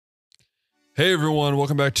Hey everyone,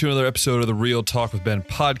 welcome back to another episode of the Real Talk with Ben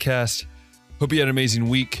podcast. Hope you had an amazing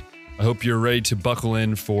week. I hope you're ready to buckle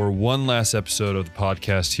in for one last episode of the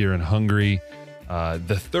podcast here in Hungary,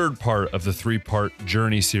 the third part of the three-part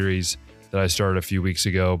journey series that I started a few weeks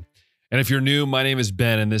ago. And if you're new, my name is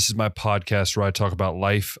Ben, and this is my podcast where I talk about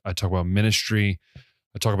life, I talk about ministry,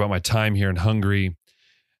 I talk about my time here in Hungary,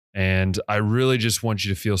 and I really just want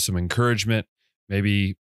you to feel some encouragement,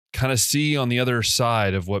 maybe kind of see on the other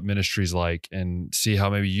side of what ministry is like and see how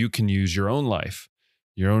maybe you can use your own life,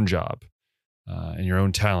 your own job, and your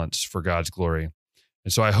own talents for God's glory.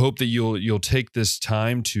 And so I hope that you'll take this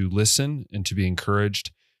time to listen and to be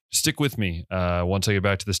encouraged. Stick with me once I get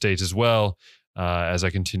back to the States as well as I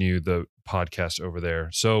continue the podcast over there.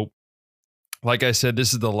 So like I said,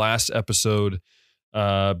 this is the last episode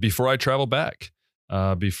before I travel back.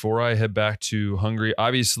 Before I head back to Hungary.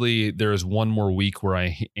 Obviously, there is one more week where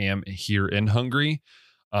I am here in Hungary,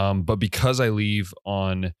 but because I leave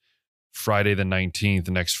on Friday the 19th,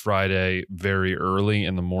 next Friday, very early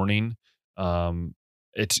in the morning,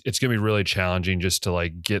 it's going to be really challenging just to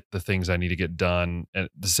like get the things I need to get done. And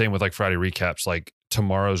the same with like Friday recaps. Like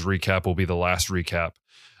tomorrow's recap will be the last recap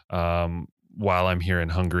while I'm here in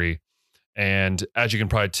Hungary. And as you can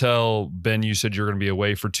probably tell, Ben, you said you're going to be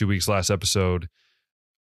away for 2 weeks last episode.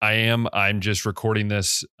 I'm just recording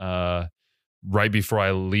this right before I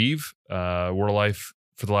leave Word of Life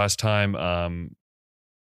for the last time.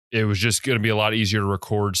 It was just going to be a lot easier to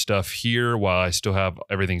record stuff here while I still have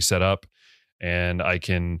everything set up. And I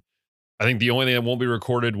think the only thing that won't be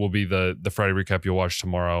recorded will be the Friday recap you'll watch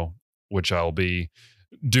tomorrow, which I'll be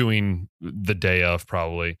doing the day of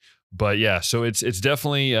probably. But yeah, so it's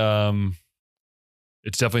definitely surreal,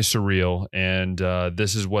 and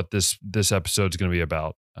this is what this episode is going to be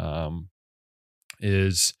about.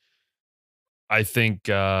 Is I think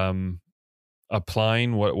applying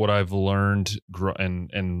what I've learned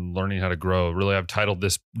and learning how to grow. Really, I've titled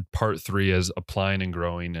this part 3 as applying and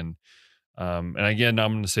growing, and again,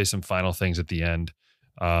 I'm going to say some final things at the end.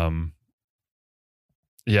 I'm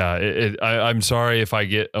sorry if I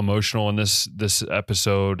get emotional in this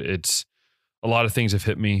episode. It's a lot of things have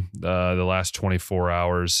hit me the last 24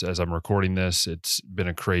 hours as I'm recording this. It's been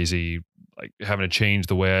a crazy, like having to change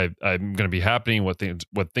the way I'm going to be happening, what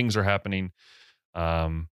things are happening.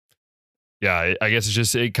 I guess it's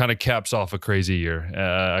just, it kind of caps off a crazy year.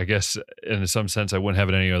 I guess in some sense I wouldn't have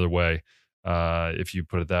it any other way if you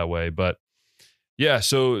put it that way. But yeah,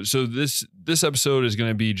 so this episode is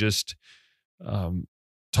going to be just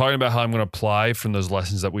talking about how I'm going to apply from those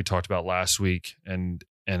lessons that we talked about last week, and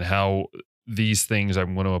how these things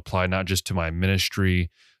I'm going to apply not just to my ministry,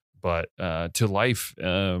 but to life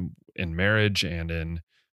in marriage and in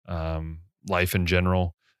life in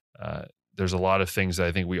general. There's a lot of things that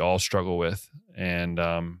I think we all struggle with, and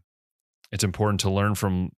it's important to learn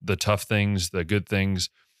from the tough things, the good things,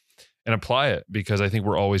 and apply it, because I think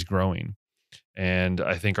we're always growing. And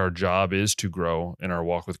I think our job is to grow in our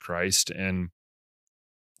walk with Christ. And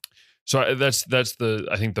so that's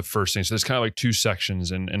I think the first thing. So there's kind of like two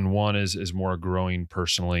sections, and one is more growing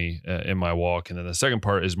personally in my walk, and then the second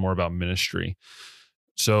part is more about ministry.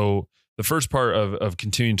 So the first part of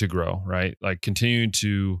continuing to grow, right? Like continuing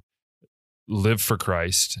to live for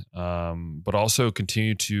Christ, but also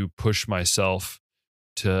continue to push myself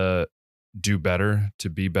to do better, to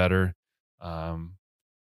be better,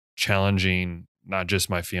 challenging not just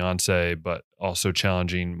my fiance, but also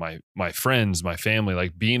challenging my friends, my family,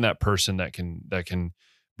 like being that person that can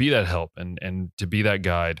be that help and to be that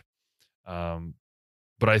guide.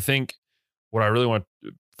 But I think what I really want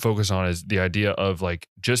to focus on is the idea of like,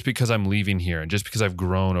 just because I'm leaving here and just because I've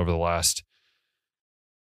grown over the last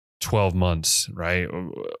 12 months, right?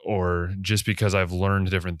 Or just because I've learned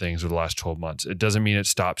different things over the last 12 months, it doesn't mean it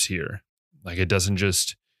stops here. Like it doesn't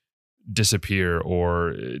just disappear, or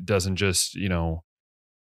it doesn't just,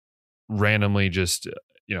 randomly just,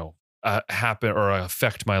 happen or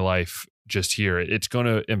affect my life just here. It's going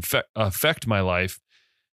to affect my life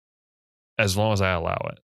as long as I allow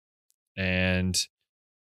it. And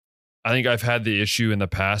I think I've had the issue in the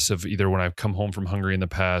past of either when I've come home from Hungary in the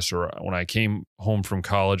past, or when I came home from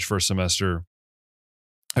college for a semester,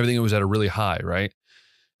 everything was at a really high, right?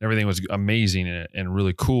 Everything was amazing and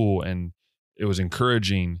really cool, and it was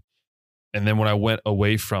encouraging. And then when I went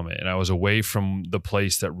away from it and I was away from the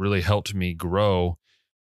place that really helped me grow,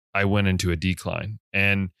 I went into a decline.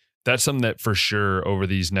 And that's something that for sure over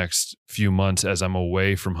these next few months, as I'm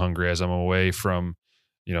away from Hungary, as I'm away from,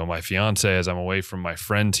 my fiance, as I'm away from my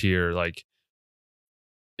friends here, like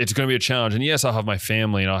it's going to be a challenge. And yes, I'll have my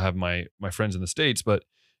family and I'll have my friends in the States, but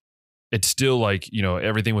it's still like,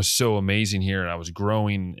 everything was so amazing here and I was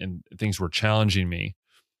growing and things were challenging me.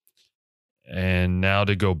 And now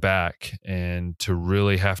to go back and to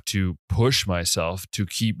really have to push myself to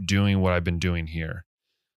keep doing what I've been doing here.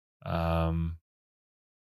 Um,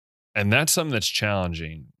 and that's something that's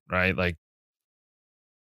challenging, right? Like,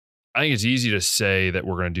 I think it's easy to say that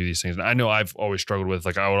we're going to do these things. And I know I've always struggled with,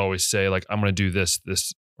 like, I would always say, like, I'm going to do this,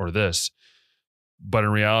 this, or this. But in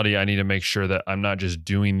reality, I need to make sure that I'm not just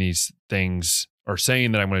doing these things or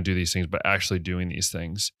saying that I'm going to do these things, but actually doing these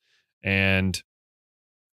things. And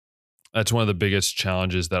that's one of the biggest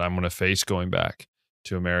challenges that I'm going to face going back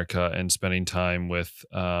to America and spending time with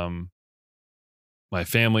my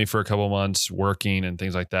family for a couple of months, working and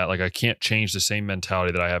things like that. Like, I can't change the same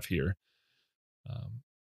mentality that I have here.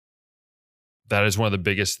 That is one of the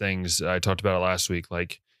biggest things. I talked about it last week,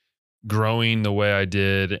 like growing the way I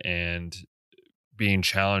did and being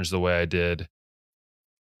challenged the way I did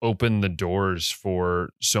opened the doors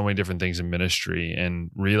for so many different things in ministry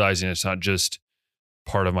and realizing it's not just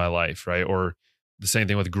part of my life, right? Or the same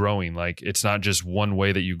thing with growing. Like, it's not just one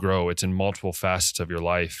way that you grow, it's in multiple facets of your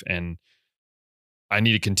life. And I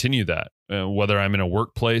need to continue that, whether I'm in a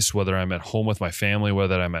workplace, whether I'm at home with my family,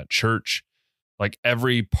 whether I'm at church. Like,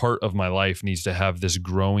 every part of my life needs to have this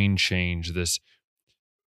growing change, this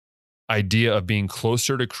idea of being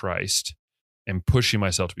closer to Christ and pushing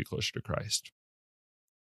myself to be closer to Christ.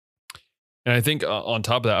 And I think on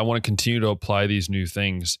top of that, I want to continue to apply these new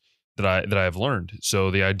things that I have learned. So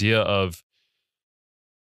the idea of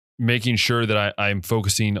making sure that I'm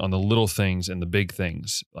focusing on the little things and the big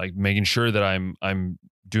things, like making sure that I'm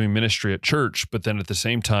doing ministry at church, but then at the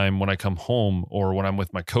same time, when I come home or when I'm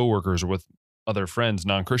with my coworkers or with other friends,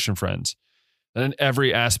 non-Christian friends, and in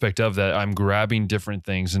every aspect of that, I'm grabbing different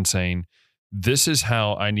things and saying, this is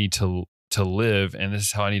how I need to live, and this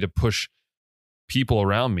is how I need to push people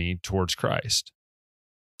around me towards Christ.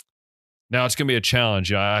 Now, it's going to be a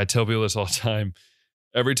challenge. I tell people this all the time.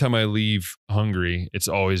 Every time I leave Hungary, it's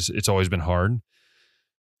always been hard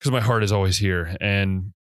because my heart is always here.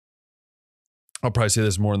 And I'll probably say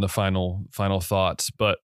this more in the final thoughts,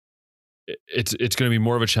 but it's going to be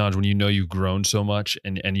more of a challenge when you've grown so much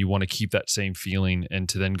and you want to keep that same feeling, and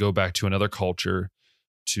to then go back to another culture,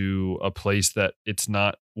 to a place that it's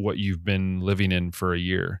not what you've been living in for a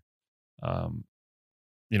year.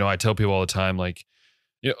 I tell people all the time, like,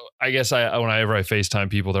 I guess whenever I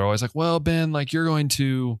FaceTime people, they're always like, well, Ben, like,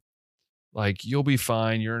 you'll be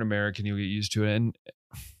fine. You're an American. You'll get used to it. And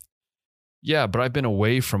yeah, but I've been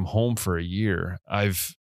away from home for a year.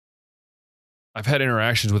 I've had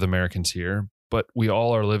interactions with Americans here, but we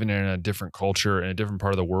all are living in a different culture in a different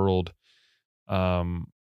part of the world.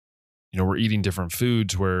 We're eating different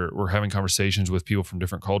foods, we're having conversations with people from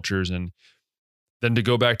different cultures. And then to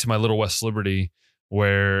go back to my little West Liberty,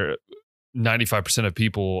 where 95% of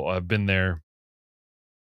people have been there.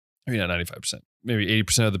 Maybe not 95%, maybe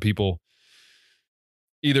 80% of the people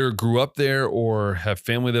either grew up there or have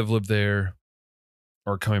family that have lived there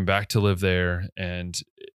or coming back to live there. And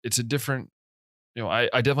it's a different, I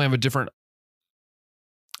definitely have a different,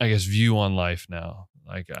 I guess, view on life now.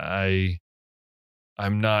 Like, I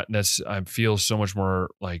feel so much more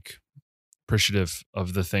like appreciative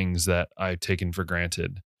of the things that I've taken for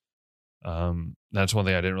granted. That's one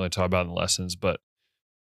thing I didn't really talk about in the lessons, and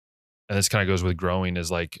this kind of goes with growing,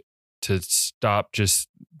 is like to stop just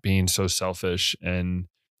being so selfish and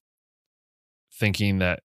thinking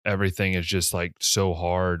that everything is just like so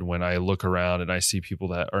hard when I look around and I see people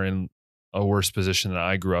that are in a worse position than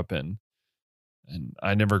I grew up in. And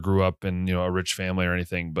I never grew up in, a rich family or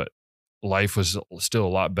anything, but life was still a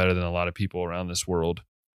lot better than a lot of people around this world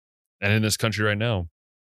and in this country right now.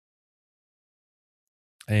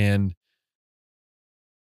 And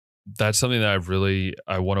that's something that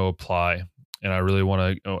I want to apply, and I really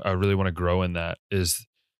want to grow in, that is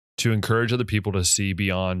to encourage other people to see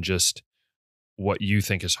beyond just what you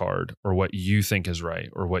think is hard or what you think is right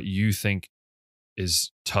or what you think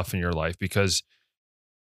is tough in your life. Because,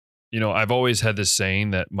 I've always had this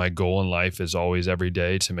saying that my goal in life is always every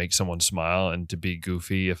day to make someone smile and to be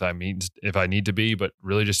goofy if I need to be, but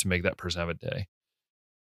really just to make that person have a day.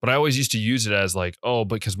 But I always used to use it as like, oh,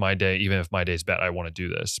 because my day, even if my day's bad, I want to do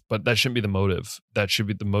this. But that shouldn't be the motive.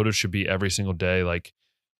 The motive should be every single day, like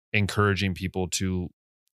encouraging people to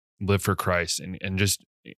live for Christ and just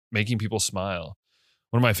making people smile.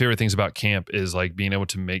 One of my favorite things about camp is like being able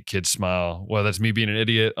to make kids smile, whether that's me being an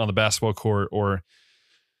idiot on the basketball court or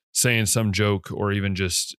saying some joke or even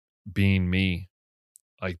just being me.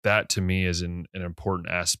 Like, that to me is an important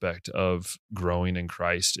aspect of growing in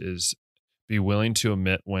Christ, is be willing to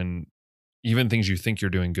admit when even things you think you're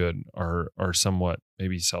doing good are somewhat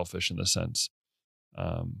maybe selfish in the sense.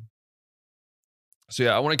 So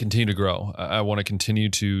yeah, I want to continue to grow. I want to continue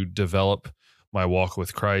to develop my walk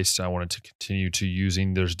with Christ. I wanted to continue to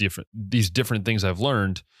using these different things I've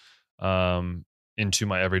learned into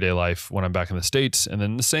my everyday life when I'm back in the States, and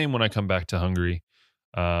then the same when I come back to Hungary,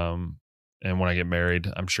 and when I get married.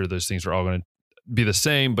 I'm sure those things are all going to be the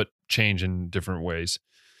same, but change in different ways.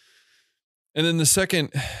 And then the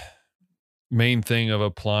second main thing of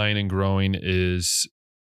applying and growing is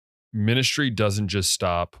ministry doesn't just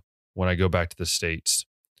stop when I go back to the States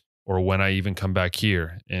or when I even come back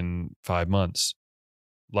here in 5 months.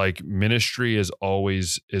 Like, ministry is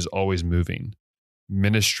always moving.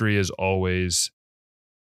 Ministry is always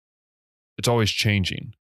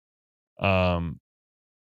changing.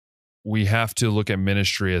 We have to look at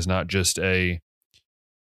ministry as not just a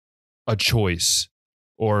choice,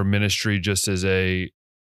 or ministry just as a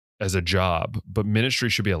job, but ministry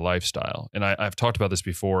should be a lifestyle. And I've talked about this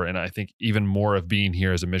before, and I think even more of being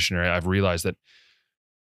here as a missionary, I've realized that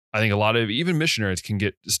I think a lot of even missionaries can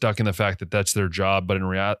get stuck in the fact that that's their job, but in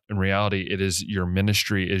reality, it is your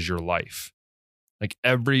ministry is your life. Like,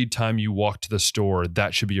 every time you walk to the store,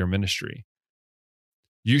 that should be your ministry.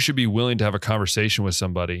 You should be willing to have a conversation with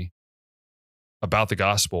somebody about the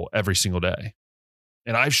gospel every single day.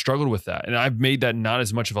 And I've struggled with that. And I've made that not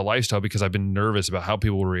as much of a lifestyle because I've been nervous about how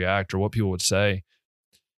people will react or what people would say.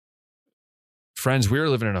 Friends, we are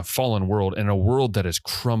living in a fallen world, and a world that is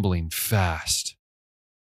crumbling fast.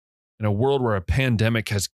 In a world where a pandemic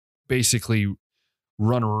has basically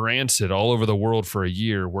run rancid all over the world for a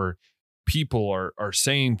year, where people are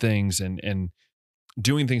saying things and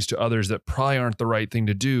doing things to others that probably aren't the right thing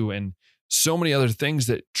to do, and so many other things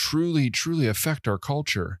that truly, truly affect our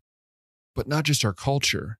culture. But not just our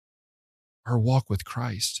culture, our walk with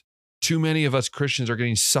Christ. Too many of us Christians are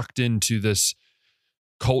getting sucked into this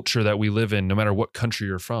culture that we live in, no matter what country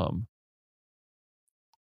you're from.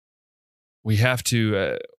 We have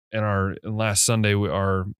to, last Sunday,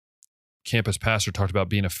 our campus pastor talked about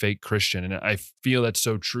being a fake Christian. And I feel that's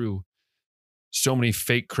so true. So many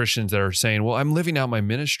fake Christians that are saying, well, I'm living out my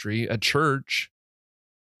ministry at church,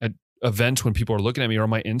 at events when people are looking at me, or on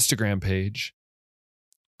my Instagram page.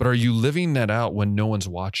 But are you living that out when no one's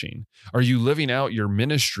watching? Are you living out your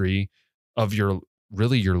ministry of your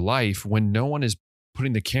life when no one is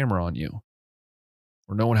putting the camera on you,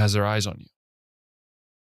 or no one has their eyes on you?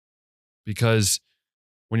 Because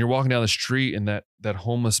when you're walking down the street and that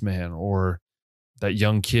homeless man or that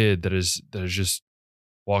young kid that is just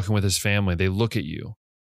walking with his family, they look at you,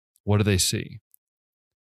 what do they see?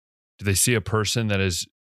 Do they see a person that is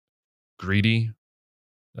greedy,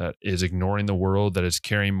 that is ignoring the world, that is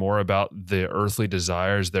caring more about the earthly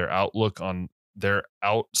desires, their outlook on their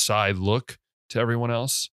outside look to everyone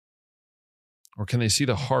else? Or can they see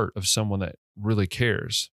the heart of someone that really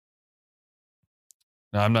cares?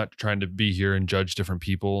 Now, I'm not trying to be here and judge different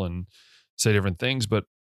people and say different things, but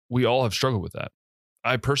we all have struggled with that.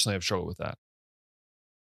 I personally have struggled with that.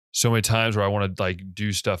 So many times where I want to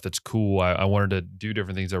do stuff that's cool. I wanted to do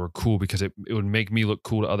different things that were cool because it would make me look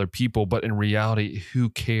cool to other people. But in reality, who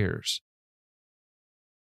cares?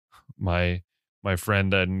 My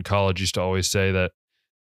friend in college used to always say that,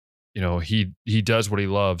 he does what he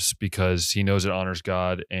loves because he knows it honors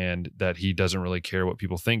God, and that he doesn't really care what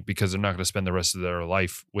people think because they're not going to spend the rest of their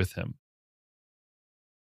life with him.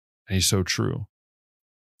 And he's so true.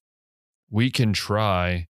 We can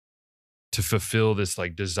try to fulfill this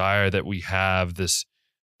desire that we have, this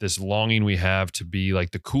longing we have to be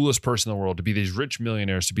like the coolest person in the world, to be these rich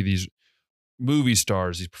millionaires, to be these movie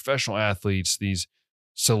stars, these professional athletes, these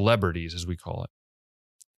celebrities, as we call it.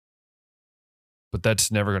 But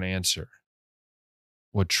that's never going to answer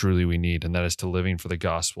what truly we need, and that is to living for the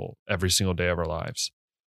gospel every single day of our lives.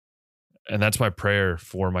 And that's my prayer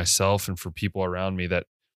for myself and for people around me, that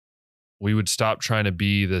we would stop trying to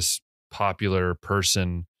be this popular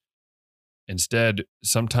person. Instead,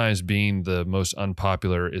 sometimes being the most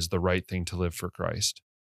unpopular is the right thing to live for Christ.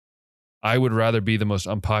 I would rather be the most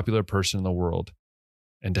unpopular person in the world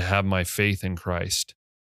and to have my faith in Christ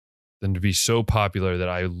than to be so popular that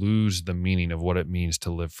I lose the meaning of what it means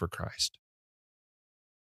to live for Christ.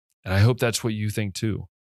 And I hope that's what you think too.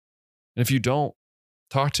 And if you don't,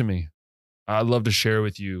 talk to me. I'd love to share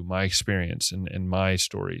with you my experience and my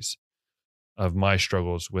stories of my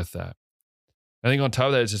struggles with that. I think on top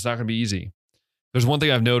of that, it's not going to be easy. There's one thing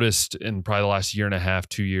I've noticed in probably the last year and a half,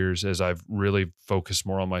 2 years, as I've really focused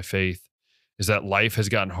more on my faith, is that life has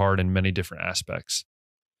gotten hard in many different aspects.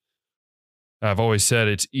 I've always said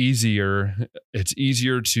it's easier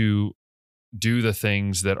to do the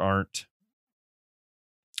things that aren't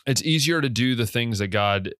it's easier to do the things that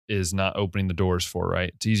God is not opening the doors for,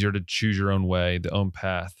 right? It's easier to choose your own way, the own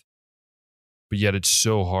path. But yet it's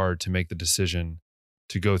so hard to make the decision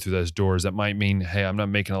to go through those doors. That might mean, hey, I'm not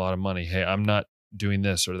making a lot of money. Hey, I'm not doing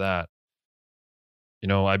this or that.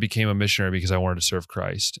 I became a missionary because I wanted to serve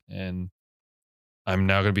Christ. And I'm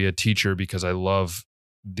now going to be a teacher because I love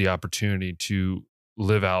the opportunity to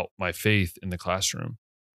live out my faith in the classroom.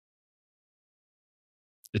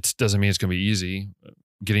 It doesn't mean it's going to be easy.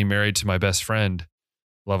 Getting married to my best friend,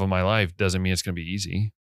 love of my life, doesn't mean it's going to be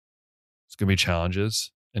easy. It's going to be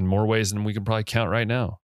challenges in more ways than we can probably count right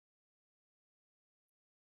now.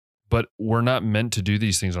 But we're not meant to do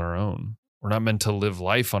these things on our own. We're not meant to live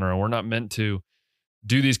life on our own. We're not meant to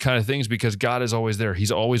do these kind of things because God is always there.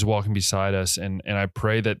 He's always walking beside us. And I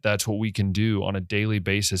pray that that's what we can do on a daily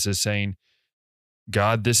basis, is saying,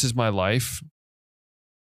 God, this is my life.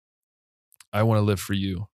 I want to live for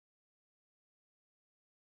you.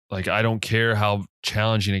 Like, I don't care how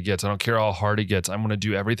challenging it gets. I don't care how hard it gets. I'm going to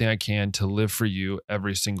do everything I can to live for you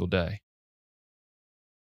every single day.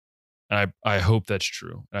 And I hope that's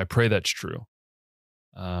true. And I pray that's true.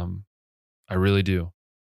 I really do.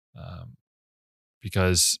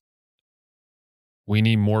 Because we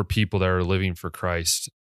need more people that are living for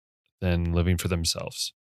Christ than living for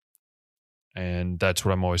themselves. And that's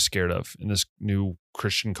what I'm always scared of in this new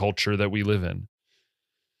Christian culture that we live in.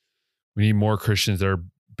 We need more Christians that are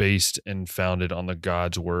based and founded on the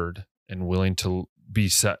God's word and willing to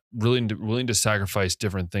be willing to sacrifice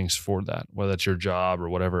different things for that, whether that's your job or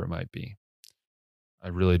whatever it might be. I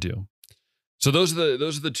really do. So those are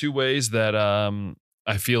the two ways that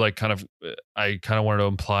I feel like I wanted to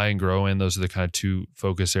imply and grow in. Those are the kind of two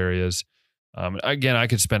focus areas. Again, I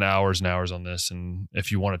could spend hours and hours on this, and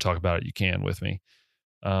if you want to talk about it, you can with me.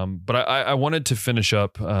 But I wanted to finish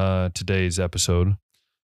up today's episode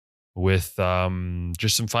with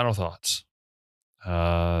just some final thoughts,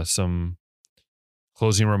 some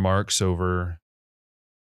closing remarks over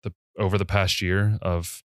the past year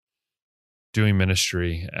of doing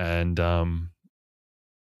ministry. And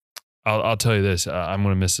I'll tell you this, I'm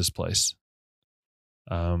going to miss this place.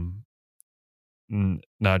 Not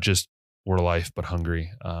just Word of Life, but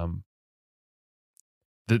Hungry.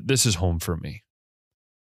 This is home for me.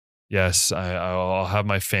 Yes, I'll have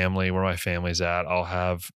my family where my family's at. I'll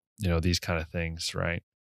have, these kind of things, right?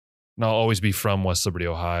 And I'll always be from West Liberty,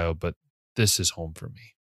 Ohio, but this is home for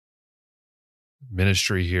me.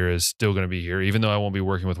 Ministry here is still going to be here. Even though I won't be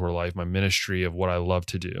working with Word of Life, my ministry of what I love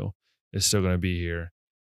to do is still going to be here.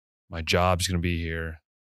 My job's going to be here.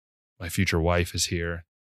 My future wife is here.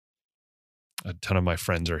 A ton of my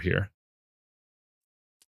friends are here.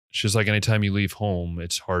 It's just like anytime you leave home,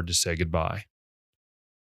 it's hard to say goodbye.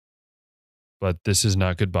 But this is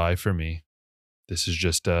not goodbye for me. This is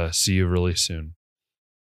just see you really soon.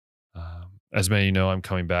 As many of you know, I'm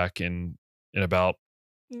coming back in about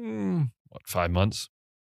 5 months?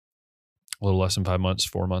 A little less than 5 months,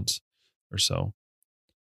 4 months or so.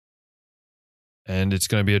 And it's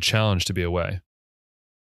going to be a challenge to be away.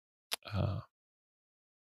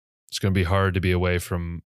 It's going to be hard to be away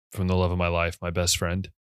from the love of my life, my best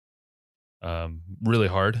friend. Really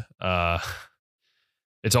hard.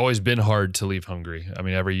 It's always been hard to leave Hungry. I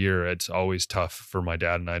mean, every year it's always tough for my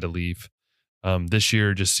dad and I to leave. This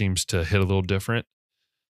year just seems to hit a little different.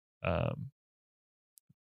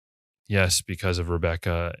 Yes, because of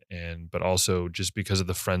Rebecca, but also just because of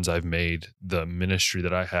the friends I've made, the ministry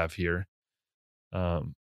that I have here,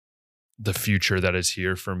 the future that is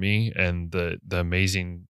here for me, and the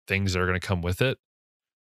amazing things that are going to come with it.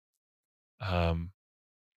 But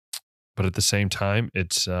at the same time,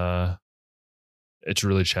 it's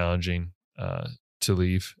really challenging to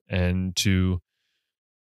leave and to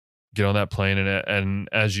get on that plane. And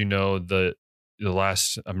as you know,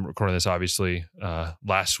 I'm recording this obviously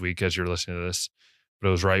last week as you're listening to this, but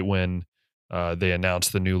it was right when they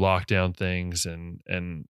announced the new lockdown things, and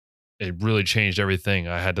it really changed everything.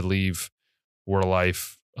 I had to leave Word of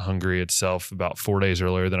Life Hungry itself about 4 days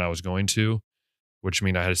earlier than I was going to, which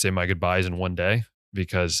means I had to say my goodbyes in one day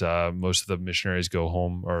because most of the missionaries go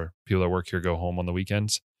home, or people that work here go home on the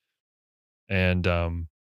weekends. And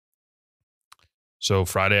so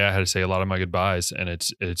Friday I had to say a lot of my goodbyes, and it's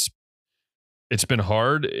been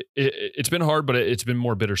hard. It's been hard, but it's been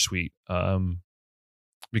more bittersweet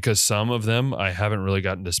because some of them I haven't really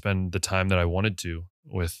gotten to spend the time that I wanted to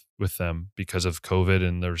with them because of COVID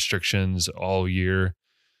and the restrictions all year,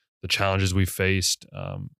 the challenges we faced,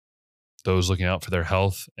 those looking out for their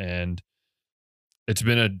health. And it's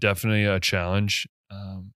been definitely a challenge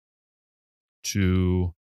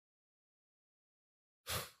to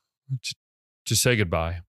say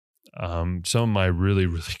goodbye. Some of my really,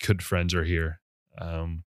 really good friends are here.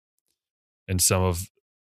 And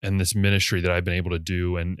and this ministry that I've been able to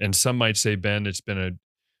do. And some might say, Ben, it's been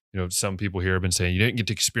some people here have been saying you didn't get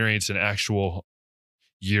to experience an actual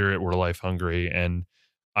year at Word of Life Hungary. And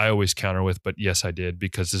I always counter with, but yes, I did,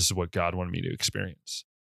 because this is what God wanted me to experience.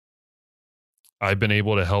 I've been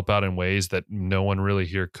able to help out in ways that no one really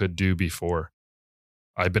here could do before.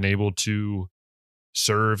 I've been able to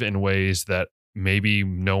serve in ways that maybe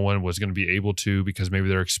no one was going to be able to because maybe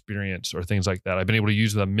their experience or things like that. I've been able to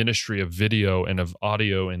use the ministry of video and of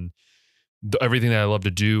audio and everything that I love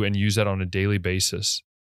to do and use that on a daily basis.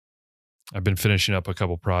 I've been finishing up a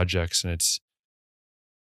couple projects, and it's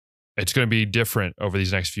going to be different over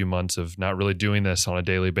these next few months of not really doing this on a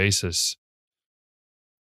daily basis.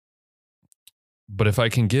 But if I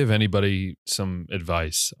can give anybody some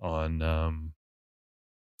advice on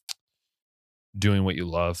doing what you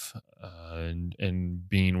love and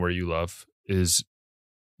being where you love, is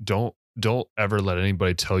don't ever let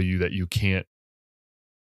anybody tell you that you can't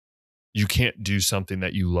do something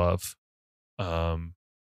that you love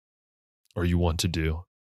or you want to do.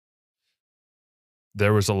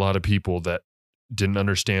 There was a lot of people that didn't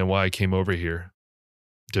understand why I came over here,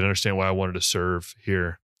 didn't understand why I wanted to serve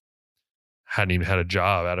here, hadn't even had a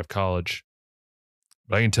job out of college.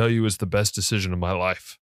 But I can tell you it's the best decision of my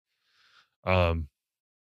life.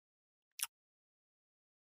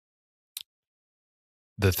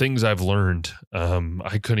 The things I've learned,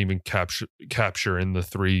 I couldn't even capture in the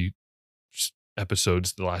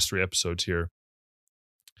last 3 episodes here.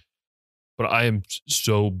 But I am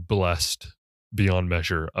so blessed beyond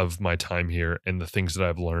measure of my time here and the things that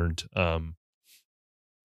I've learned.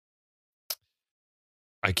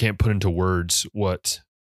 I can't put into words what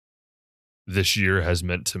this year has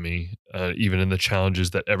meant to me, even in the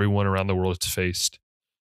challenges that everyone around the world has faced.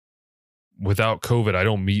 Without COVID, I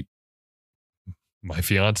don't meet my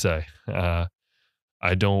fiance. I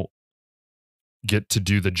don't get to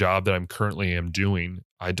do the job that I'm currently am doing.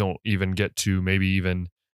 I don't even get to maybe even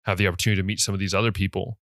have the opportunity to meet some of these other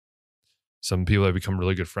people. Some people have become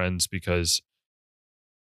really good friends because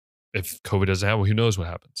if COVID doesn't happen, who knows what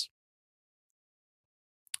happens?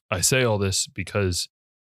 I say all this because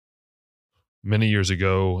many years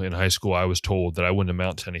ago in high school, I was told that I wouldn't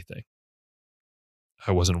amount to anything.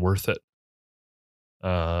 I wasn't worth it.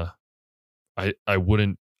 I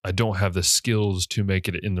don't have the skills to make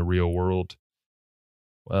it in the real world.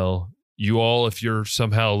 Well, you all, if you're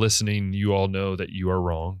somehow listening, you all know that you are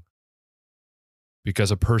wrong.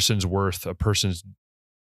 Because a person's worth, a person's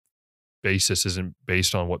basis isn't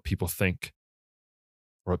based on what people think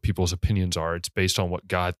or what people's opinions are. It's based on what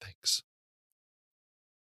God thinks.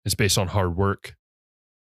 It's based on hard work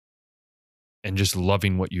and just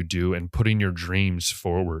loving what you do and putting your dreams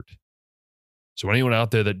forward. So anyone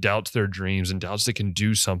out there that doubts their dreams and doubts they can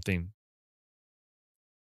do something,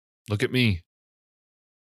 look at me.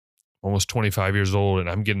 Almost 25 years old, and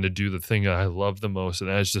I'm getting to do the thing that I love the most, and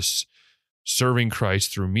that is just serving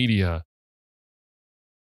Christ through media.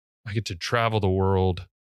 I get to travel the world.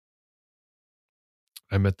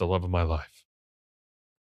 I met the love of my life.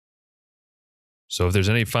 So if there's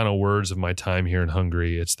any final words of my time here in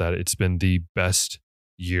Hungary, it's that it's been the best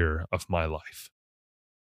year of my life.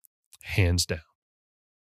 Hands down.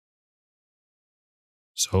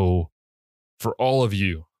 So for all of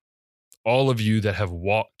you that have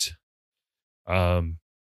walked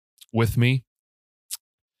with me,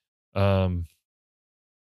 for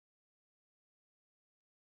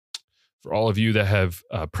all of you that have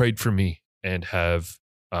prayed for me and have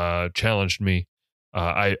challenged me,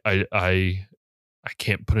 I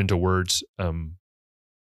can't put into words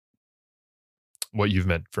what you've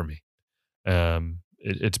meant for me.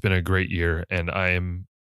 It's been a great year, and I am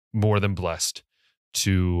more than blessed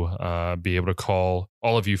to be able to call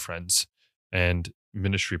all of you friends and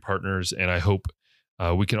ministry partners, and I hope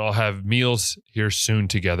we can all have meals here soon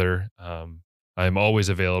together. I am always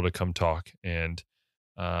available to come talk, and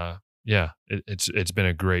it's been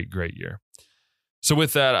a great year. So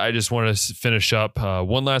with that, I just want to finish up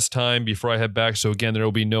one last time before I head back. So again, there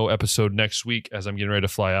will be no episode next week as I'm getting ready to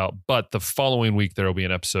fly out, but the following week there will be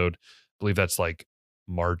an episode. I believe that's like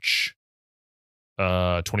March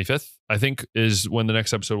 25th, I think, is when the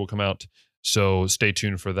next episode will come out. So stay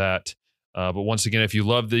tuned for that. But once again, if you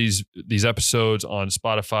love these episodes on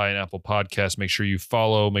Spotify and Apple Podcasts, make sure you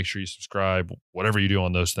follow, make sure you subscribe, whatever you do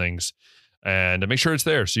on those things, and make sure it's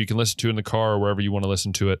there so you can listen to it in the car or wherever you want to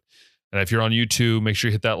listen to it. And if you're on YouTube, make sure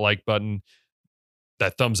you hit that like button,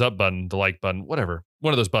 that thumbs up button, the like button, whatever,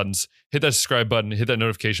 one of those buttons. Hit that subscribe button, hit that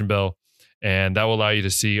notification bell, and that will allow you to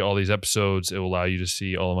see all these episodes. It will allow you to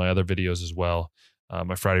see all of my other videos as well.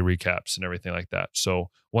 my Friday recaps and everything like that. So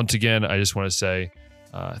once again, I just want to say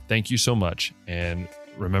thank you so much. And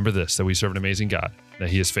remember this, that we serve an amazing God, that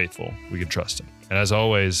he is faithful. We can trust him. And as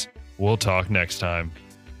always, we'll talk next time.